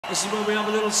This is where we have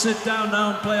a little sit down now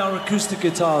and play our acoustic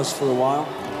guitars for a while.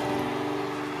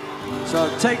 So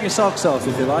take your socks off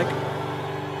if you like.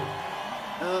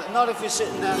 Not if you're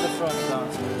sitting down the front, don't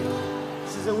you?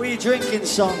 This is a wee drinking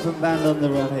song from Band on the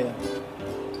Run here.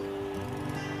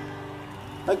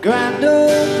 A grand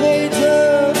old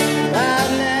painter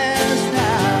died last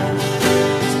night.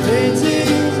 His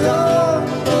paintings on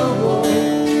the wall.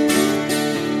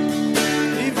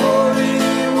 Before he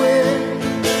went,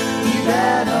 he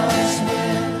bade us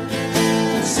well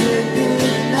and said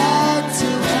good night to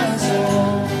us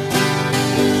all.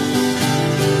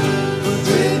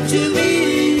 Drink to me,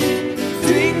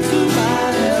 drink to my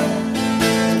health.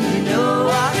 You know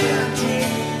I can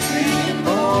drink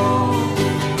more.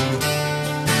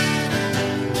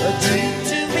 Drink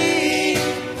to me,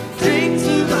 drink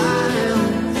to my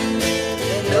health.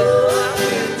 You know I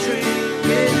can drink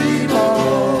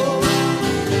anymore.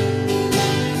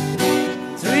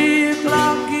 3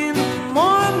 o'clock in the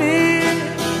morning,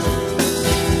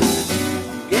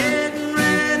 getting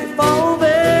ready for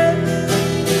bed.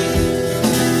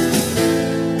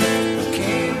 I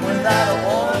came without a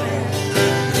warning.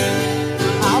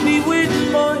 I'll be waiting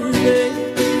for you there.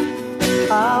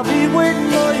 I'll be waiting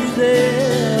for you there.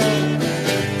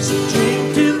 So drink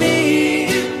to me,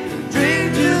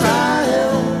 drink to my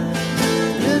health.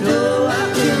 You know I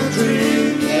can't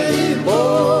drink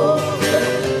anymore.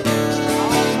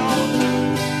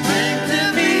 Drink to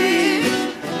me,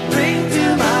 drink to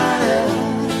my health.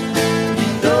 You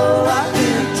know I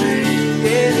can't drink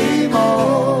anymore.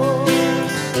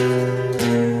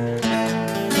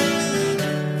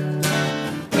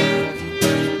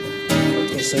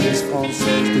 Ok, ça laisse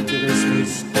française de tourisme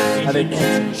avec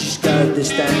jusqu'à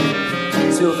destin.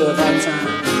 Sur le matin,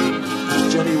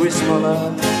 Johnny Whismuller.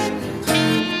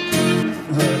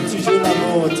 Toujours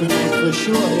l'amour, toujours for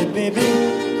sure, baby.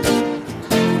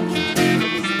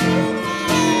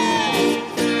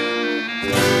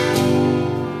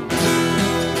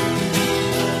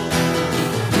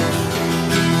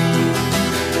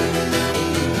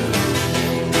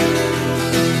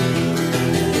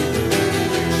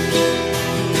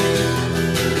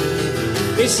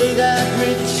 They say that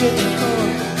Richard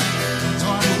Cory is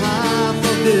on half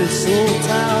of this old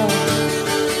town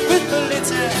with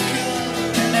political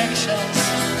connections.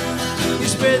 He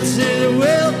spreads his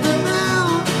wealth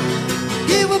around.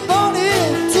 He was born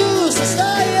into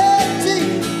society,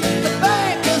 the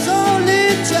banker's only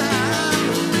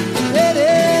child. Had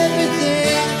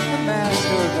everything the man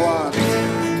could want,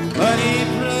 money,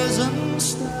 pleasant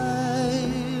style.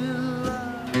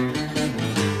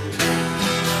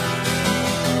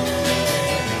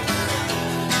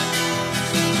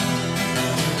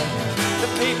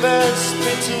 Papers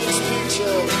print his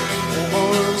picture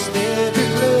almost every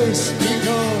place he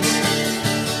goes.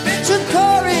 Richard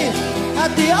Cory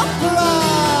at the opera,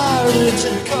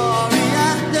 Richard Cory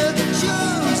at the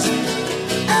shows,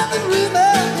 and the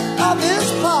rumor of his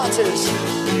parties,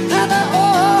 and the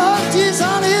orgies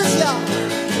on his yacht.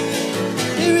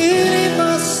 He really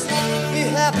must be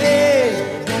happy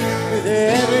with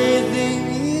everything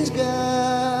he's got.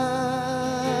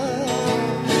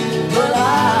 But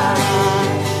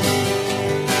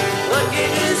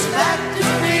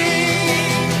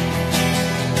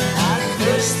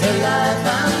the life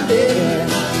I'm living,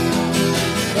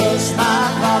 'cause my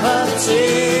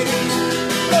poverty.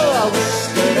 Oh, I wish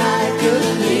that I could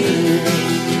be,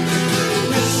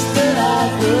 wish that I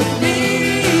could be,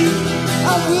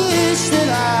 I wish that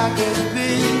I could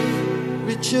be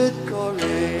Richard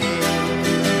Cory.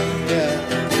 Yeah.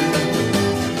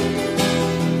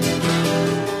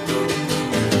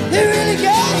 He really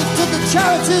gave to the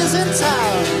charities in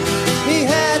town. He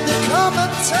had the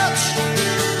common touch.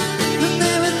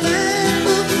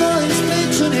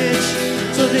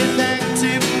 So they thanked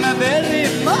him very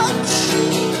much.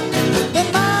 The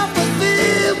mouth was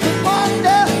filled with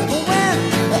wonder when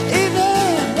the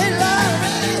evening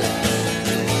daylight.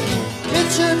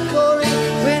 Richard Cory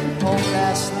went home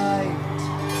last night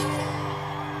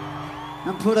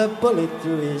and put a bullet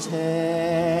through his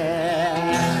head.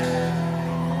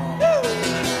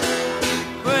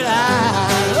 But I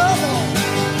love him,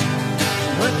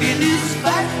 work in his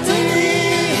factory.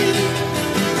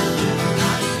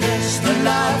 The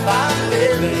life I'm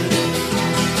living,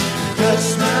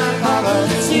 just my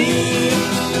poverty.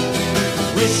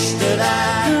 Wish that I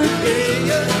could be,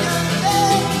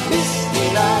 wish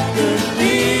that I could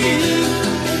be,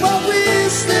 but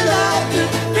wish that I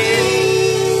could be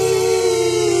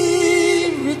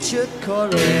Richard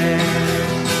Cory.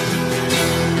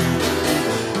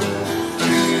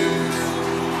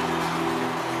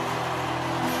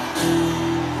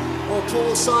 Or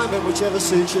Paul Simon, whichever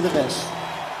suits you the best.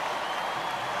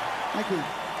 Thank you.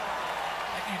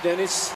 Thank you, Dennis.